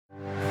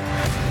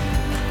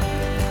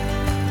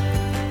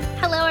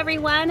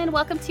everyone, and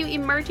welcome to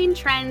Emerging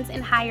Trends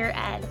in Higher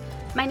Ed.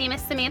 My name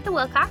is Samantha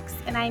Wilcox,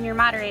 and I am your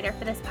moderator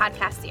for this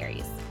podcast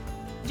series.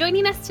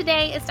 Joining us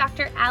today is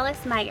Dr.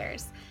 Alice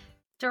Myers,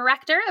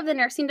 Director of the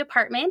Nursing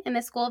Department in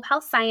the School of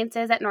Health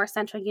Sciences at North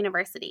Central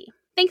University.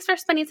 Thanks for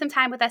spending some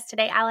time with us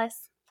today,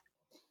 Alice.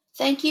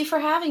 Thank you for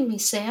having me,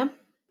 Sam.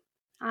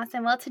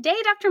 Awesome. Well, today,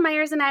 Dr.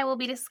 Myers and I will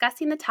be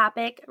discussing the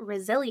topic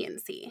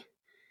resiliency.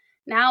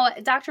 Now,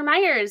 Dr.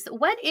 Myers,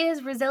 what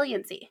is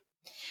resiliency?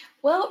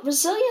 Well,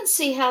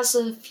 resiliency has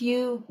a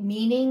few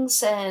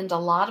meanings and a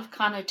lot of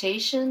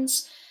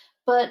connotations,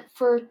 but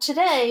for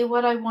today,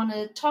 what I want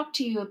to talk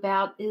to you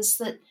about is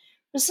that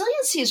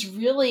resiliency is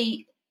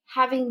really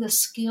having the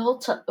skill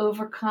to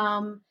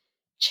overcome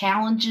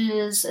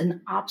challenges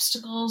and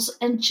obstacles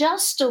and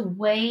just a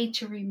way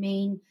to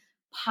remain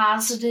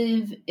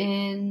positive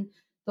in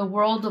the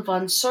world of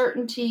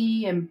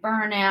uncertainty and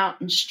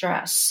burnout and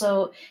stress.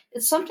 So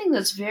it's something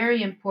that's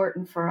very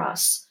important for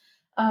us.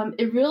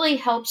 It really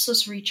helps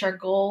us reach our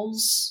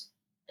goals.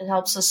 It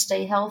helps us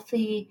stay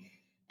healthy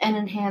and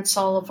enhance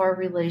all of our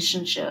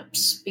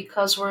relationships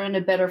because we're in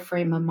a better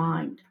frame of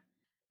mind.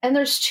 And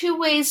there's two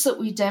ways that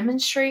we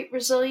demonstrate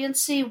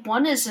resiliency.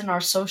 One is in our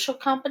social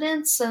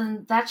competence,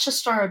 and that's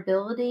just our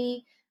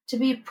ability to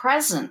be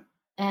present.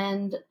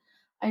 And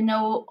I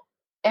know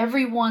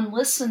everyone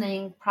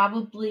listening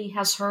probably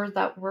has heard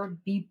that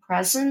word, be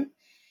present.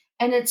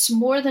 And it's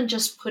more than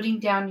just putting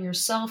down your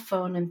cell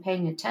phone and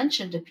paying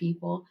attention to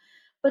people,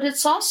 but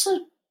it's also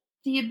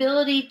the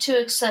ability to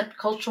accept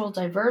cultural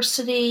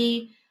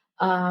diversity,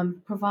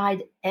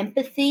 provide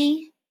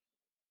empathy,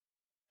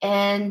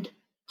 and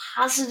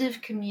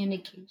positive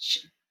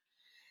communication.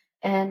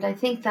 And I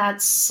think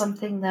that's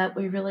something that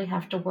we really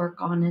have to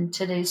work on in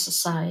today's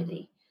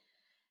society.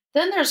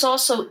 Then there's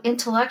also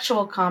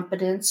intellectual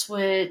competence,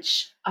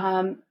 which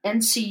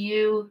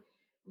NCU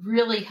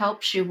really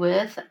helps you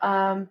with.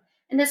 And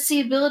it's the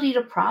ability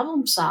to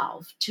problem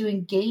solve, to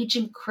engage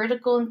in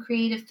critical and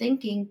creative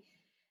thinking,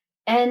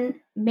 and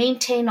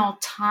maintain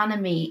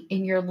autonomy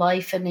in your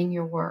life and in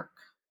your work.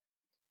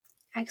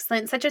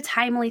 Excellent. Such a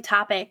timely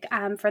topic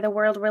for the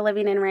world we're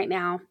living in right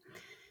now.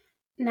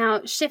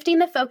 Now, shifting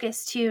the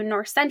focus to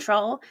North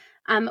Central,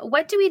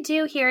 what do we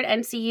do here at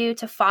NCU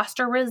to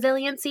foster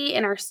resiliency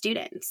in our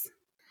students?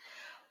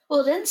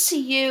 Well, at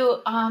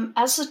NCU,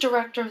 as the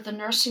director of the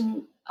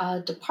nursing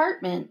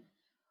department,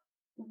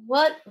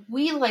 what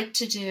we like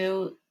to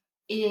do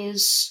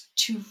is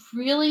to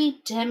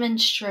really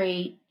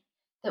demonstrate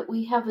that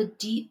we have a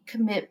deep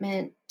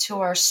commitment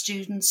to our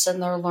students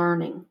and their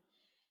learning.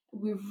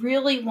 We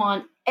really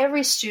want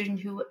every student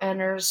who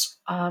enters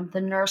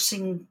the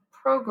nursing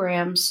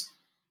programs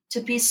to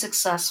be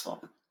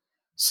successful.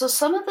 So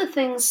some of the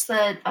things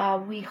that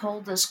we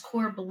hold as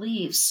core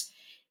beliefs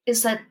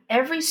is that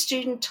every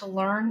student to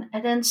learn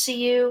at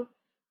NCU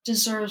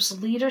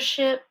deserves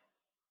leadership,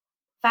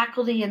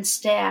 faculty, and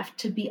staff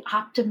to be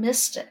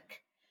optimistic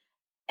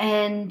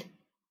and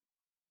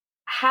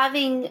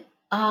having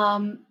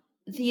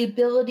the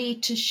ability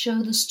to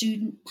show the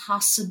student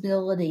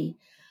possibility.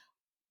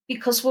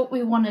 Because what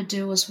we want to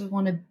do is we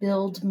want to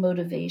build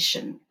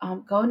motivation.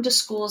 Going to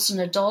school as an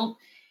adult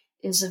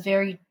is a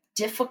very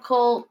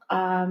difficult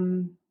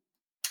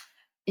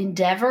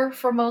endeavor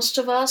for most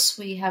of us.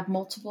 We have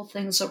multiple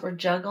things that we're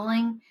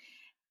juggling.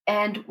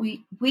 And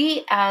we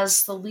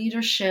as the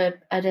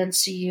leadership at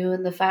NCU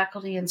and the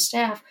faculty and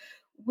staff,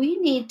 we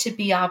need to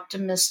be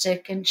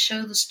optimistic and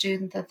show the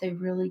student that they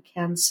really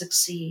can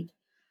succeed.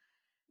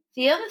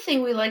 The other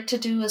thing we like to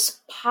do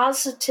is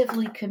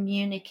positively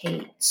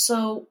communicate.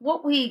 So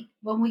when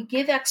we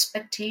give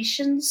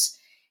expectations,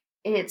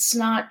 it's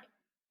not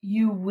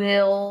you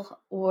will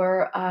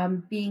or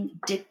being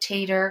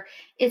dictator.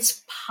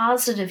 It's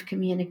positive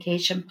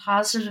communication,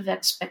 positive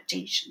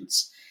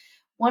expectations.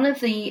 One of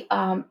the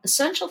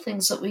essential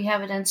things that we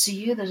have at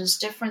NCU that is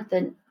different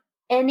than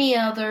any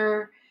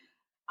other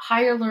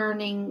higher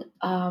learning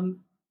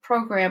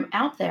program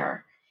out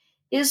there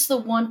is the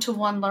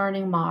one-to-one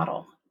learning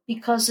model,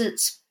 because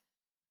it's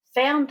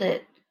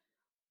founded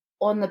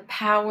on the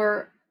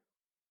power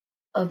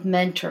of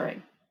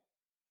mentoring.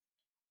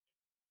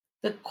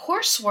 The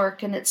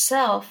coursework in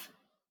itself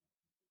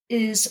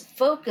is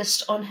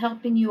focused on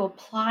helping you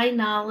apply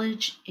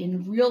knowledge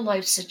in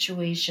real-life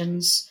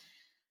situations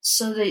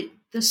so that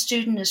the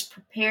student is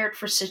prepared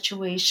for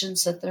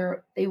situations that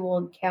they will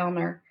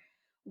encounter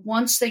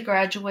once they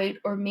graduate,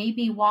 or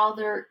maybe while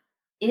they're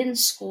in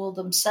school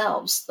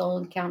themselves, they'll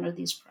encounter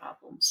these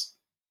problems.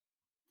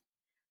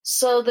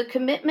 So the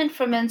commitment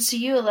from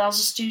NCU allows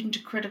a student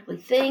to critically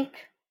think,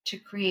 to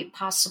create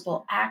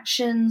possible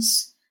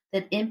actions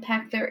that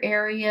impact their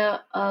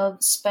area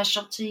of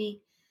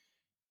specialty,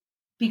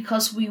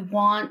 because we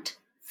want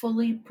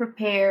fully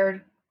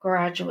prepared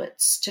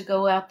graduates to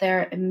go out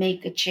there and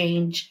make a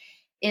change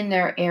in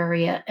their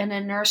area. And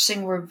in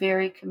nursing, we're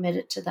very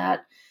committed to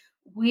that.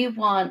 We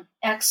want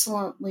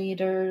excellent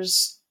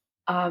leaders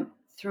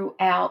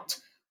throughout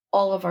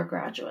all of our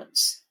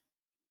graduates.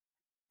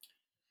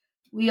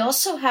 We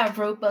also have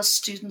robust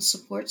student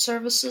support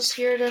services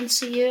here at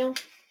NCU.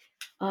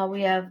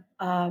 We have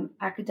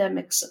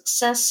academic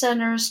success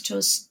centers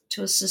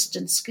to assist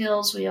in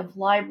skills. We have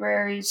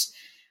libraries.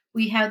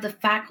 We have the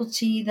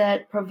faculty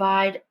that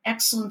provide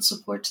excellent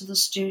support to the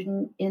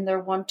student in their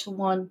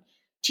one-to-one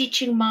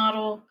teaching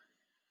model.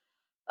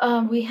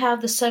 We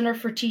have the Center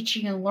for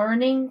Teaching and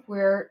Learning,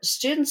 where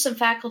students and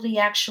faculty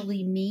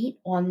actually meet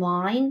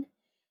online.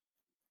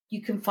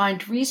 You can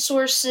find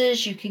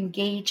resources. You can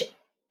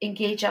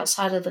engage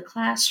outside of the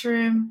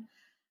classroom.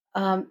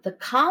 The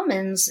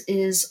Commons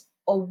is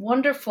a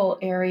wonderful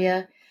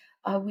area.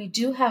 We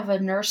do have a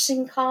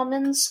nursing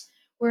commons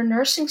where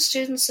nursing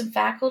students and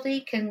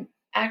faculty can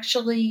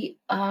actually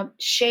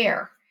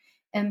share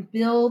and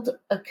build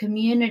a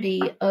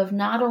community of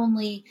not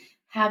only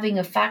having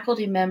a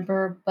faculty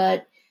member,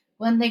 but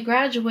when they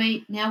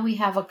graduate, now we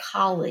have a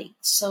colleague.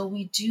 So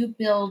we do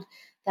build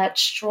that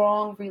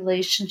strong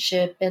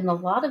relationship, and a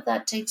lot of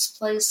that takes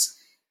place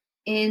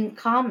in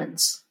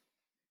commons.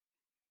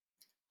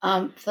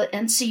 The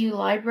NCU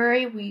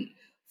library, we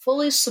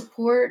fully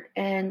support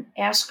and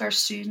ask our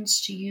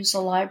students to use the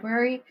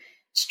library.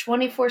 It's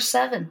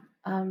 24/7.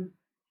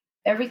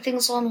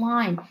 Everything's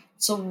online.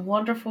 It's a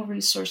wonderful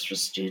resource for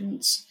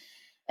students.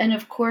 And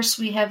of course,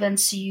 we have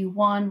NCU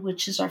One,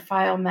 which is our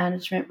file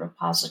management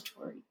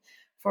repository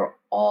for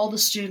all the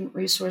student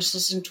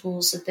resources and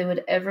tools that they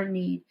would ever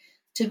need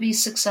to be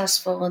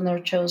successful in their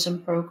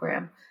chosen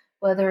program,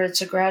 whether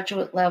it's a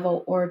graduate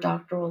level or a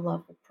doctoral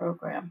level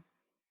program.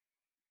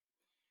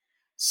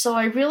 So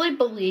I really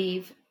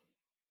believe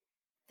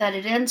that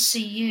at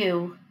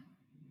NCU,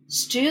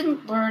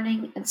 student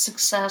learning and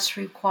success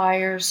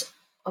requires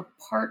a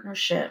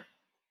partnership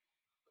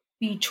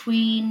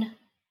between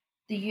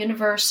the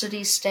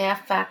university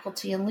staff,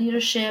 faculty, and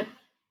leadership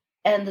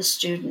and the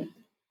student.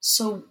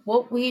 So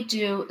what we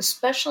do,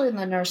 especially in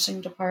the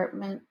nursing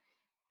department,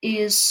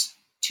 is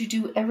to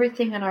do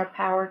everything in our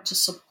power to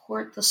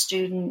support the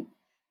student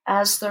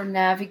as they're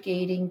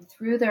navigating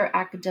through their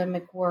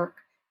academic work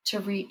to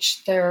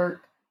reach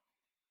their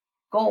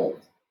goal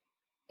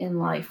in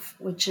life,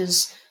 which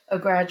is a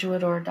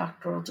graduate or a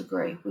doctoral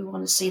degree. We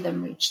want to see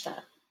them reach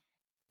that.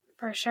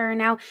 For sure.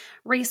 Now,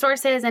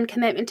 resources and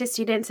commitment to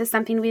students is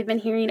something we've been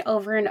hearing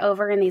over and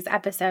over in these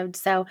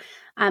episodes. So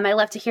I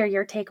love to hear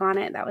your take on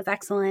it. That was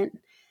excellent.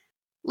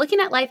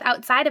 Looking at life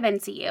outside of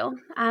NCU,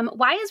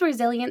 why is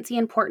resiliency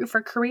important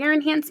for career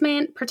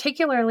enhancement,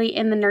 particularly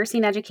in the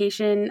nursing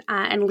education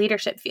and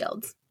leadership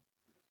fields?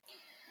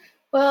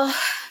 Well,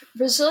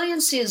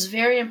 resiliency is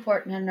very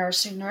important in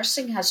nursing.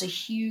 Nursing has a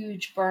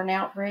huge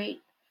burnout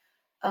rate.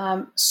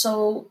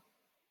 So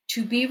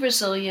to be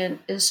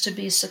resilient is to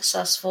be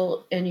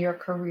successful in your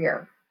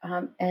career.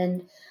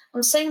 And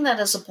I'm saying that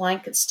as a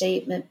blanket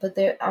statement, but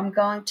I'm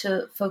going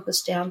to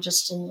focus down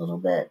just a little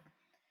bit.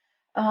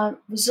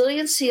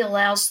 Resiliency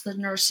allows the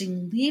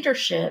nursing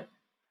leadership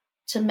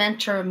to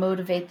mentor and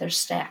motivate their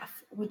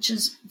staff, which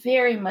is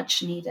very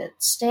much needed.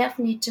 Staff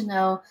need to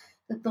know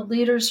that the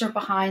leaders are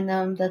behind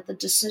them, that the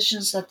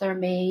decisions that they're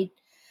making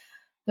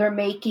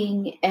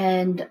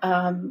and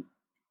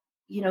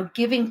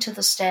giving to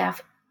the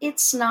staff,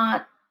 it's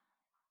not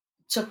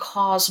to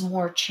cause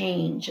more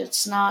change.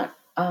 It's not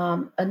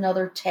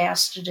another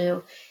task to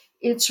do.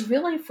 It's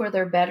really for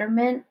their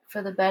betterment,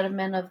 for the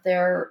betterment of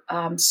their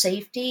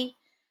safety,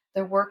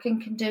 their working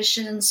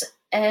conditions,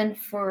 and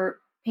for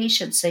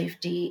patient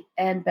safety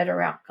and better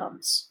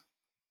outcomes.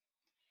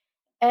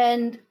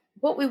 And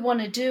what we want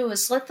to do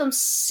is let them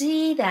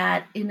see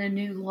that in a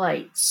new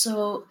light.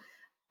 So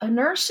a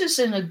nurse who's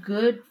in a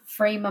good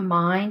frame of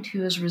mind,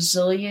 who is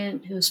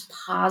resilient, who's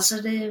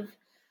positive,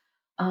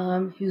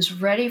 who's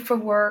ready for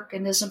work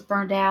and isn't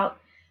burned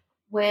out,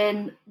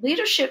 when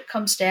leadership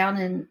comes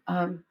down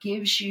and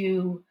gives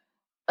you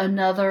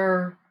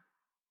another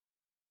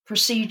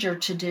procedure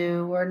to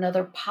do or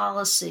another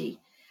policy,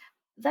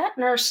 that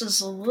nurse is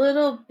a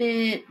little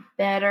bit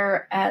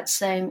better at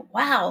saying,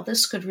 wow,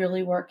 this could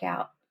really work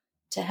out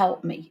to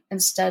help me,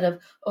 instead of,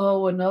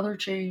 oh, another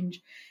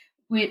change,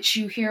 which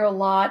you hear a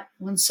lot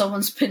when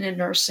someone's been in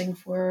nursing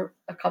for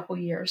a couple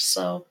years.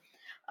 So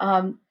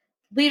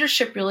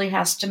leadership really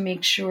has to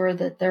make sure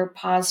that they're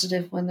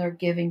positive when they're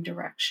giving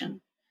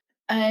direction.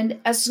 And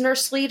as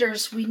nurse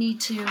leaders, we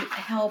need to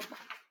help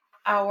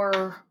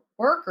our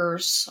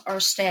workers,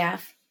 our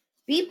staff,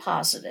 be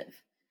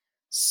positive.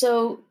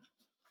 So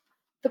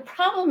the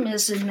problem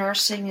is in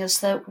nursing is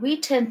that we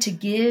tend to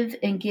give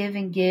and give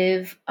and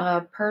give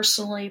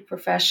personally,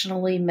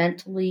 professionally,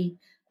 mentally,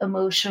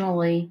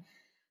 emotionally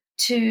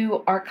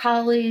to our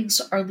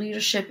colleagues, our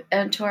leadership,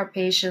 and to our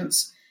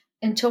patients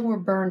until we're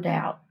burned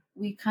out.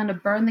 We kind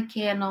of burn the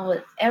candle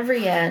at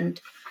every end,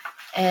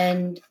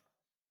 and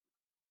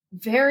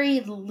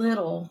very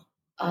little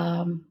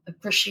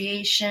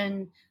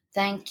appreciation,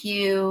 thank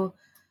you,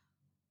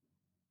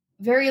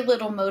 very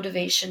little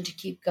motivation to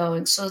keep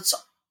going. So it's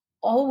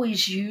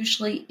always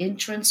usually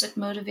intrinsic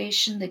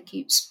motivation that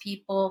keeps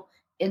people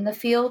in the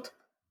field.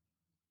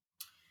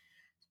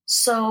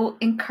 So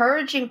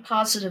encouraging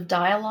positive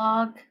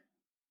dialogue,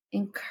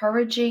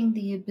 encouraging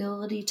the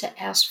ability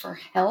to ask for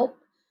help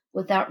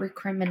without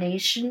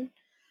recrimination,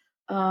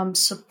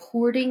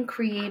 supporting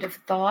creative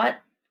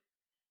thought,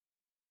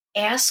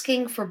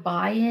 asking for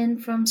buy-in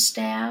from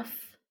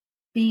staff,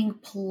 being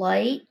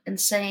polite and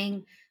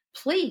saying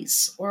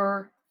please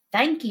or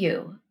thank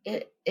you.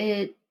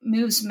 It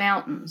moves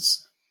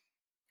mountains.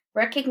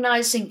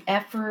 Recognizing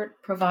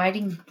effort,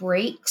 providing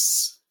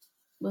breaks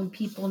when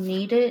people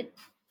need it.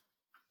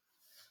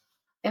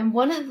 And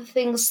one of the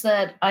things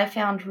that I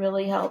found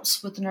really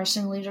helps with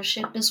nursing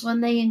leadership is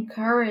when they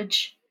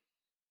encourage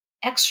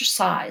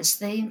exercise.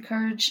 They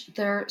encourage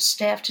their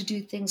staff to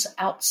do things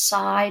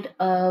outside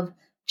of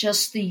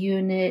just the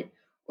unit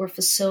or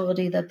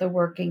facility that they're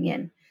working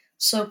in.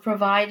 So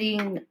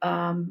providing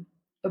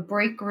a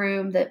break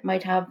room that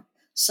might have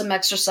some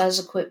exercise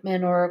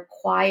equipment or a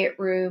quiet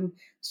room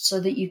so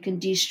that you can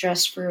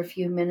de-stress for a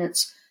few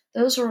minutes.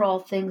 Those are all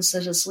things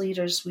that as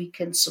leaders we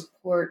can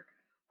support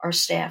our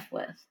staff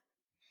with.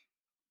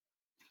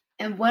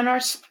 And when our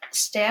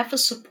staff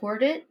is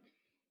supported,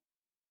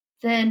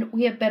 then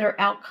we have better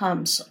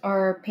outcomes.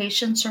 Our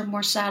patients are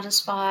more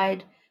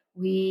satisfied.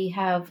 We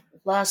have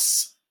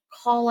less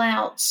call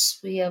outs.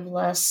 We have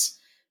less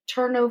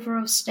turnover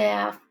of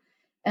staff.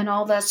 And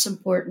all that's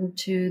important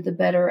to the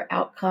better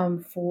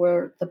outcome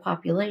for the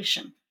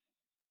population.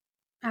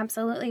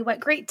 Absolutely.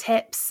 What great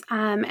tips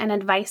and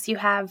advice you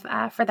have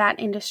for that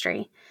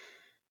industry.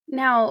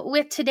 Now,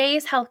 with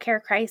today's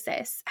healthcare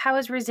crisis, how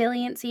is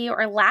resiliency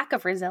or lack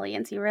of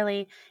resiliency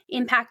really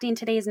impacting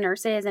today's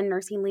nurses and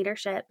nursing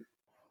leadership?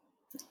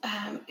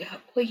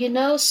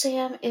 Well,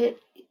 Sam,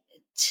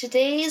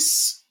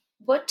 today's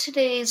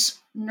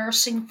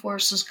nursing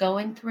force is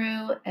going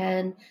through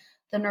and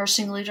the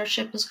nursing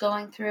leadership is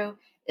going through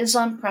is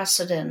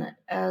unprecedented,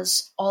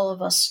 as all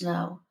of us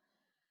know.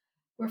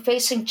 We're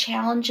facing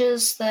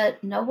challenges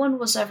that no one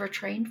was ever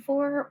trained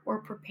for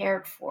or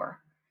prepared for.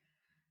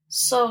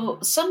 So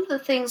some of the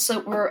things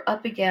that we're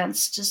up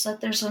against is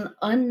that there's an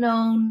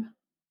unknown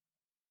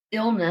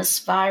illness,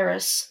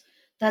 virus,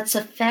 that's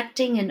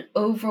affecting and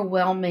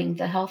overwhelming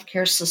the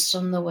healthcare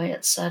system the way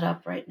it's set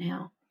up right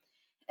now.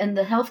 And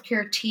the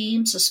healthcare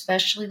teams,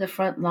 especially the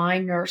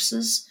frontline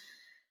nurses,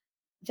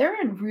 they're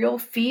in real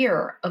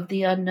fear of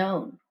the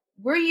unknown.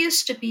 We're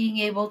used to being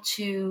able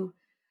to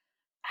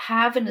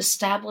have an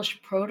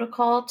established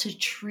protocol to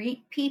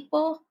treat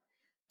people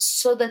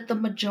so that the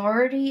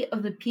majority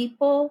of the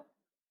people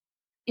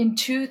in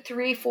 2,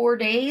 3, 4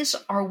 days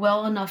are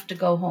well enough to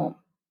go home.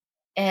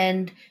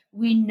 And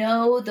we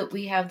know that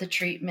we have the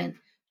treatment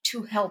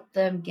to help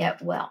them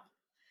get well.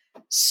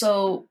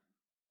 So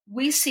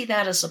we see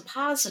that as a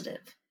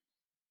positive.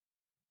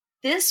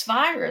 This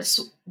virus,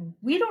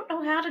 we don't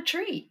know how to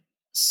treat.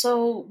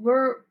 So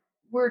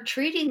we're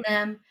treating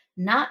them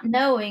not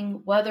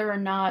knowing whether or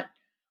not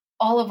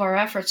all of our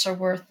efforts are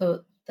worth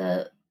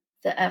the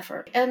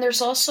effort. And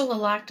there's also a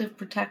lack of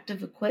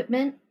protective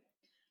equipment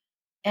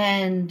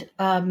and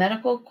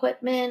medical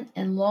equipment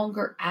and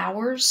longer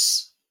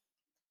hours.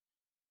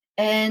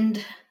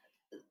 And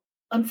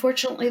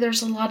unfortunately,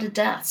 there's a lot of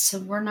deaths,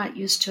 and we're not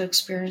used to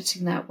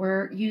experiencing that.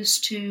 We're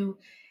used to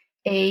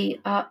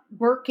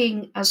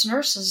working as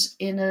nurses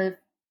in a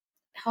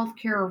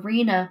healthcare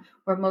arena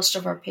where most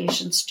of our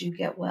patients do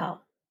get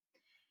well.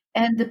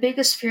 And the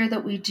biggest fear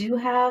that we do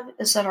have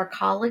is that our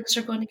colleagues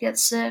are going to get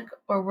sick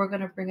or we're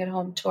going to bring it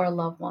home to our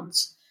loved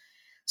ones.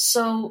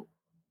 So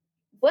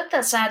what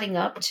that's adding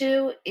up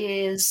to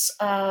is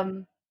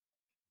the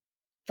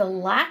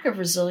lack of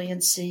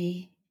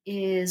resiliency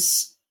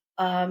is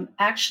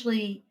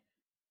actually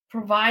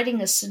providing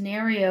a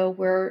scenario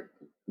where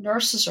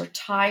nurses are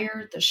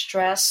tired, they're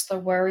stressed, they're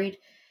worried,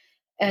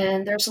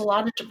 and there's a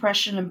lot of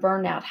depression and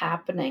burnout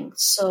happening.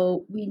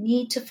 So we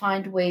need to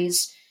find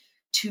ways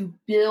to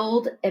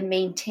build and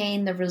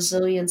maintain the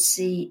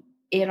resiliency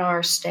in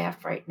our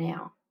staff right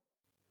now.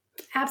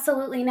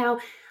 Absolutely. Now,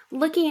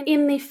 looking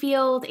in the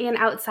field and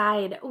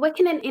outside, what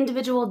can an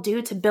individual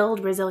do to build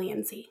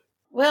resiliency?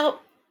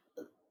 Well,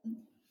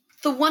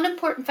 the one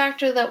important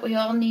factor that we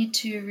all need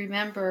to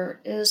remember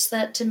is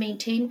that to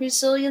maintain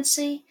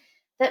resiliency,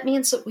 that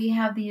means that we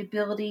have the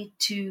ability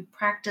to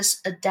practice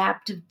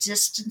adaptive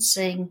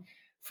distancing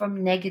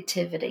from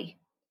negativity.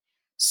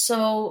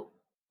 So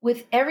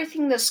with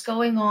everything that's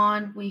going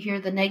on, we hear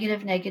the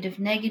negative, negative,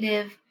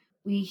 negative.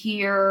 We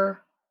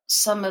hear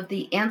some of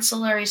the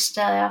ancillary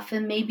stuff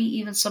and maybe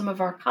even some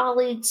of our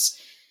colleagues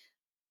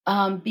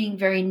being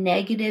very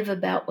negative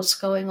about what's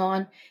going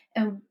on.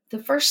 And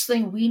the first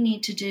thing we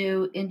need to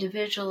do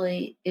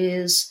individually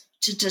is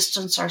to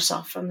distance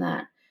ourselves from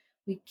that.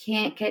 We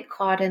can't get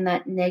caught in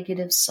that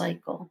negative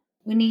cycle.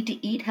 We need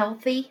to eat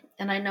healthy.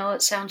 And I know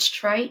it sounds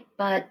trite,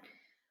 but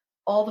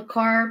all the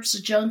carbs,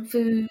 the junk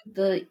food,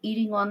 the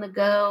eating on the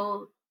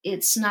go,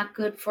 it's not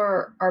good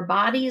for our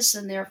bodies,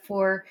 and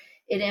therefore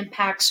it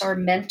impacts our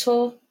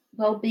mental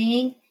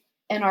well-being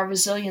and our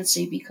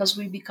resiliency because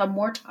we become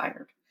more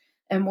tired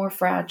and more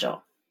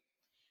fragile.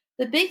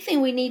 The big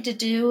thing we need to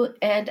do,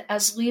 and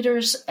as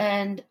leaders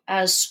and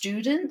as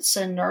students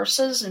and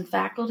nurses and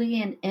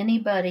faculty and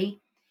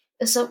anybody,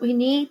 is that we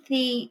need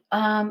the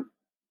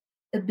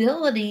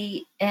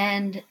ability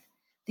and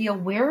the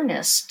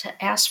awareness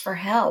to ask for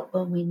help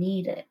when we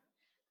need it.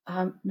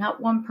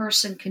 Not one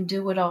person can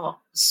do it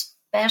all,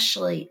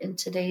 especially in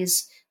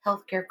today's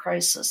healthcare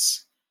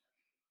crisis.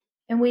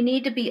 And we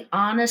need to be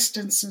honest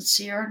and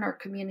sincere in our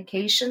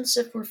communications.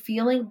 If we're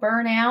feeling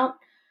burnout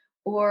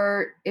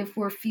or if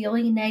we're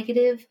feeling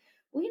negative,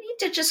 we need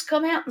to just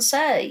come out and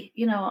say,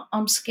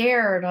 I'm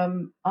scared,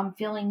 I'm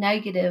feeling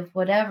negative,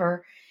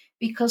 whatever.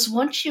 Because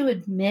once you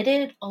admit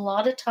it, a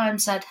lot of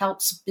times that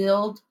helps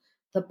build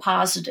the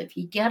positive.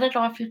 You get it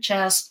off your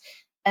chest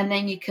and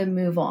then you can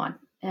move on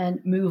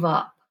and move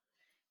up.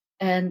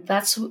 And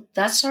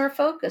that's our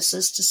focus,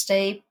 is to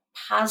stay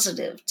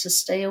positive, to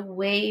stay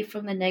away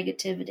from the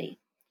negativity.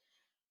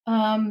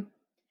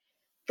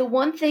 The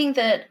one thing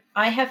that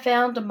I have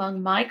found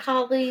among my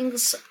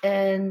colleagues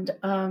and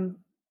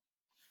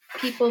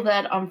people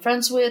that I'm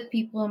friends with,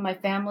 people in my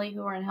family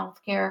who are in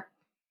healthcare,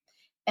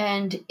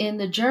 and in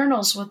the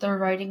journals, what they're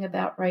writing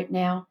about right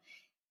now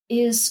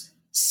is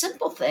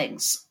simple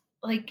things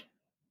like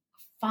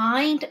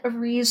find a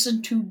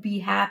reason to be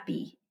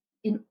happy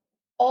in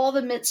all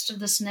the midst of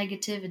this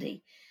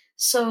negativity.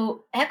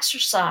 So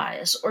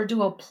exercise or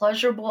do a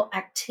pleasurable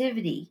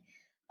activity,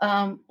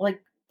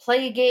 like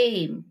play a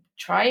game,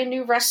 try a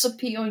new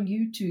recipe on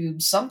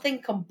YouTube,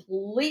 something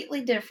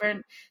completely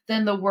different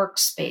than the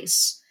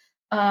workspace.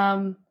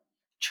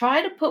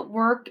 Try to put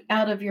work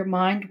out of your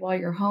mind while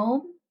you're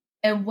home.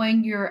 And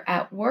when you're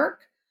at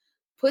work,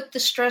 put the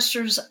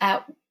stressors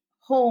at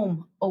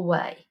home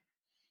away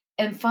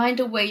and find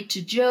a way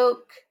to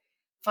joke,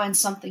 find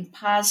something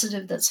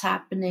positive that's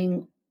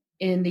happening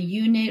in the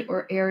unit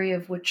or area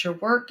of which you're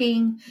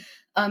working.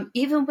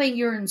 Even when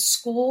you're in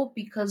school,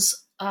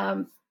 because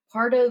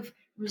part of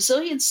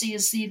resiliency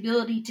is the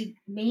ability to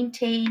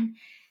maintain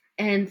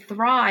and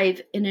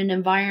thrive in an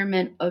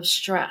environment of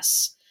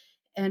stress.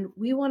 And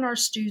we want our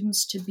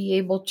students to be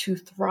able to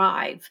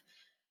thrive.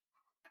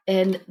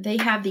 And they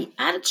have the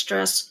added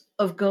stress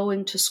of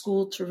going to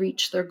school to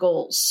reach their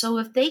goals. So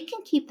if they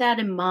can keep that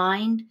in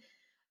mind,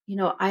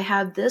 I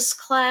have this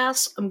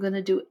class, I'm going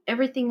to do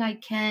everything I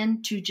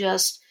can to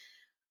just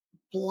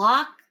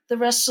block the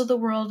rest of the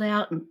world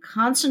out and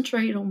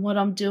concentrate on what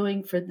I'm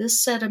doing for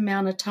this set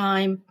amount of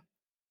time.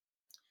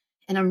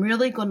 And I'm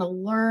really going to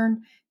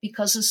learn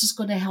because this is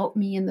going to help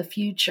me in the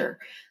future.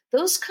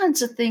 Those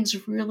kinds of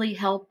things really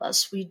help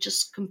us. We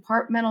just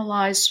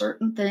compartmentalize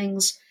certain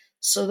things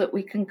so that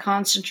we can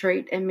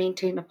concentrate and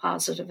maintain a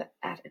positive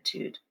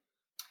attitude.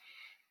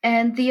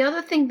 And the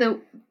other thing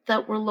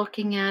that we're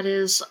looking at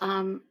is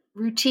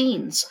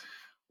routines.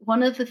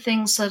 One of the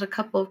things that a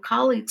couple of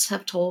colleagues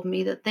have told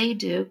me that they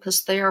do,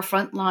 because they are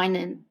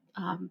frontline,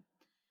 and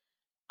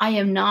I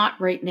am not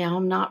right now,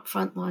 I'm not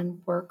frontline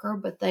worker,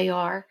 but they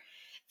are.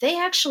 They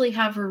actually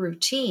have a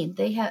routine.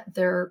 They have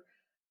their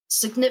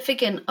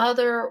significant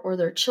other or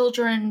their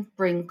children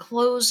bring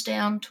clothes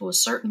down to a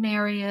certain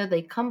area.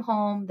 They come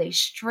home, they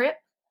strip,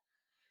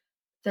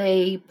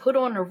 they put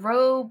on a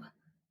robe,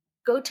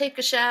 go take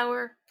a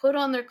shower, put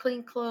on their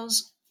clean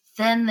clothes,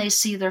 then they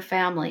see their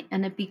family.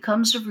 And it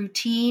becomes a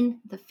routine.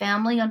 The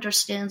family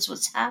understands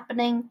what's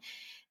happening,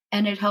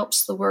 and it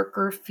helps the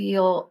worker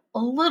feel a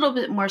little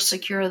bit more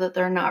secure that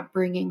they're not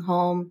bringing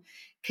home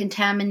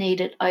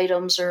contaminated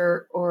items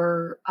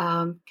or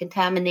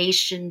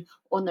contamination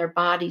on their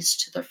bodies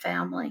to their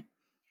family.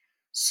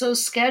 So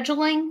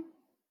scheduling,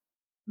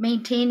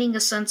 maintaining a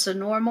sense of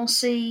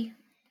normalcy,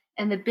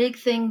 and the big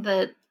thing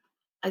that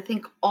I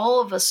think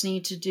all of us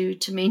need to do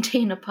to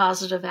maintain a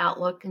positive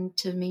outlook and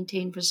to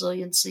maintain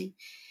resiliency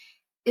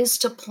is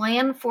to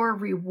plan for a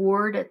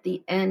reward at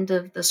the end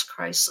of this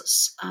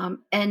crisis.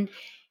 And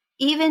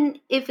even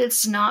if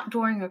it's not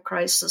during a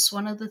crisis,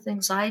 one of the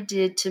things I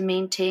did to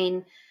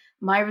maintain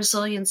my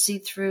resiliency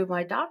through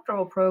my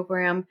doctoral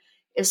program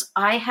is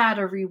I had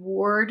a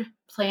reward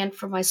planned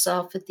for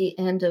myself at the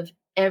end of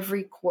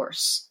every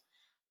course,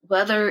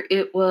 whether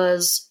it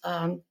was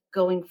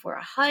going for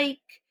a hike,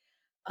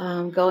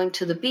 going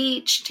to the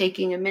beach,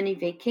 taking a mini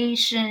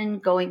vacation,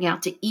 going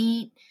out to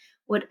eat,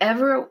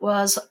 whatever it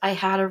was, I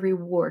had a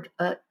reward,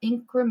 an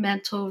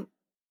incremental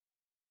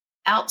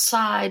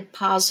outside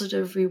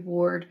positive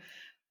reward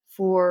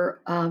for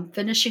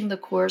finishing the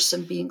course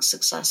and being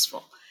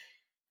successful.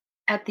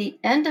 At the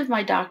end of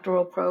my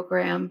doctoral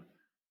program,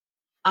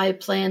 I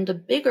planned a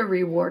bigger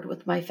reward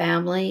with my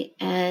family,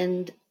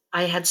 and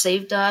I had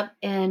saved up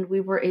and we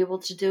were able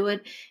to do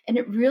it. And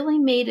it really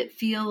made it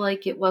feel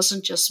like it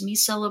wasn't just me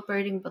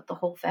celebrating, but the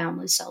whole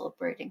family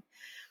celebrating.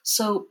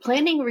 So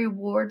planning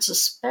rewards,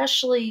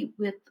 especially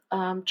with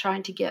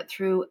trying to get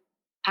through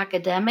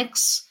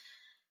academics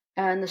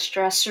and the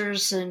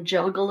stressors and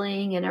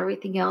juggling and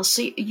everything else,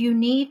 so you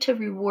need to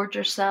reward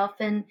yourself.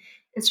 And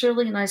it's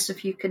really nice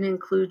if you can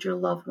include your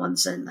loved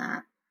ones in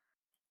that.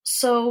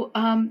 So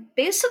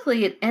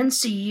basically at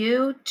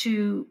NCU,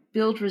 to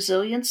build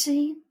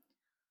resiliency,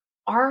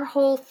 our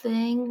whole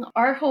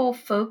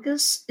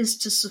focus is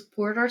to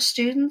support our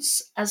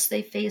students as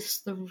they face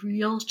the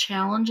real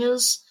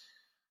challenges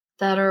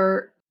that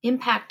are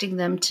impacting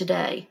them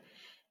today.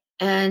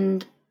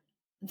 And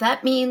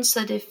that means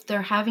that if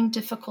they're having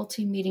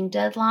difficulty meeting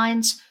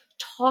deadlines,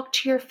 talk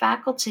to your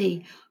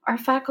faculty. Our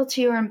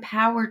faculty are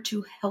empowered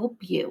to help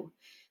you.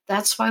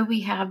 That's why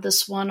we have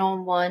this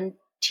one-on-one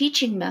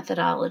teaching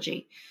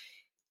methodology.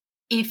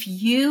 If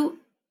you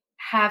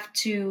have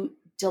to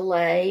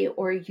delay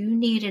or you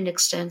need an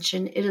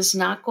extension, it is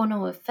not going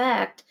to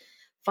affect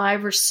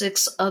 5 or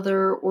 6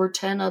 other or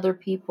 10 other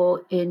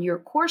people in your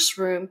course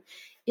room.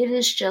 It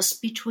is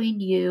just between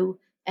you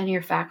and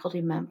your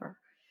faculty member.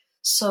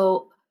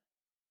 So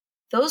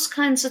those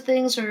kinds of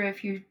things, or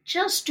if you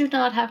just do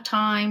not have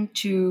time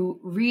to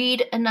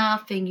read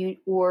enough and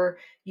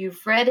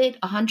you've read it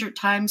 100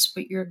 times,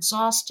 but you're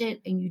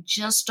exhausted and you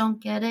just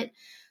don't get it,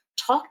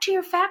 talk to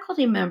your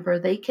faculty member.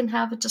 They can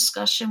have a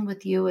discussion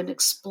with you and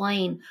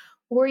explain.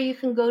 Or you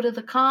can go to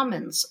the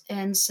Commons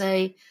and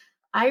say,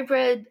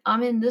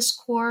 I'm in this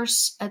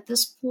course at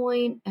this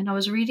point, and I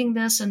was reading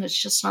this and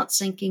it's just not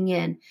sinking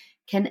in.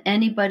 Can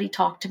anybody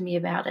talk to me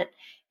about it?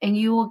 And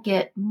you will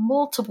get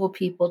multiple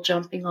people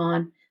jumping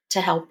on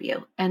to help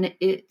you. And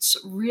it's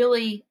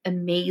really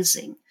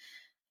amazing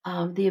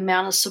the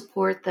amount of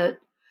support that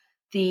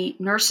the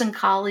nursing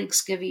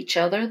colleagues give each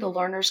other, the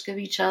learners give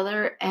each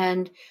other,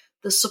 and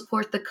the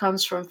support that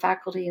comes from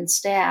faculty and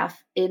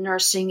staff in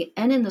nursing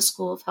and in the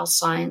School of Health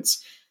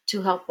Science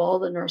to help all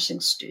the nursing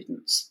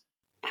students.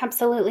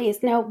 Absolutely.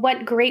 No,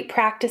 what great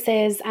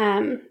practices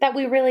that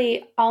we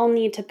really all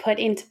need to put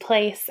into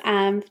place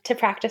to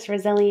practice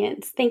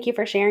resilience. Thank you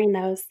for sharing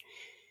those.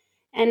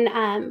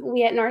 And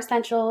we at North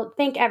Central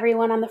thank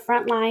everyone on the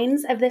front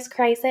lines of this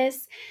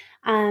crisis.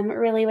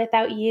 Really,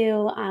 without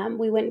you,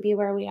 we wouldn't be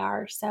where we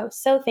are. So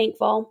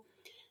thankful.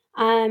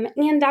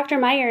 And Dr.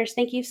 Myers,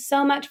 thank you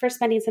so much for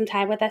spending some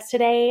time with us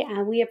today.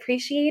 We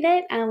appreciate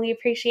it. We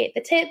appreciate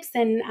the tips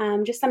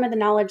and just some of the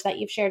knowledge that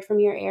you've shared from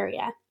your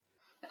area.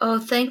 Oh,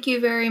 thank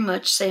you very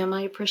much, Sam.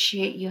 I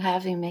appreciate you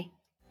having me.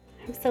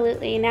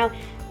 Absolutely. Now,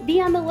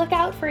 be on the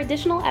lookout for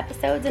additional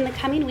episodes in the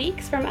coming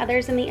weeks from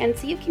others in the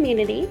NCU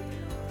community.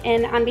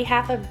 And on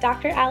behalf of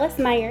Dr. Alice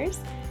Myers,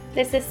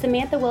 this is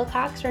Samantha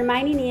Wilcox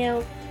reminding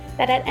you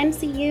that at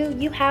NCU,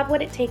 you have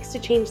what it takes to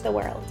change the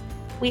world.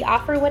 We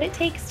offer what it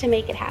takes to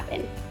make it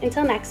happen.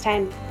 Until next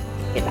time,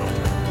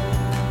 goodbye.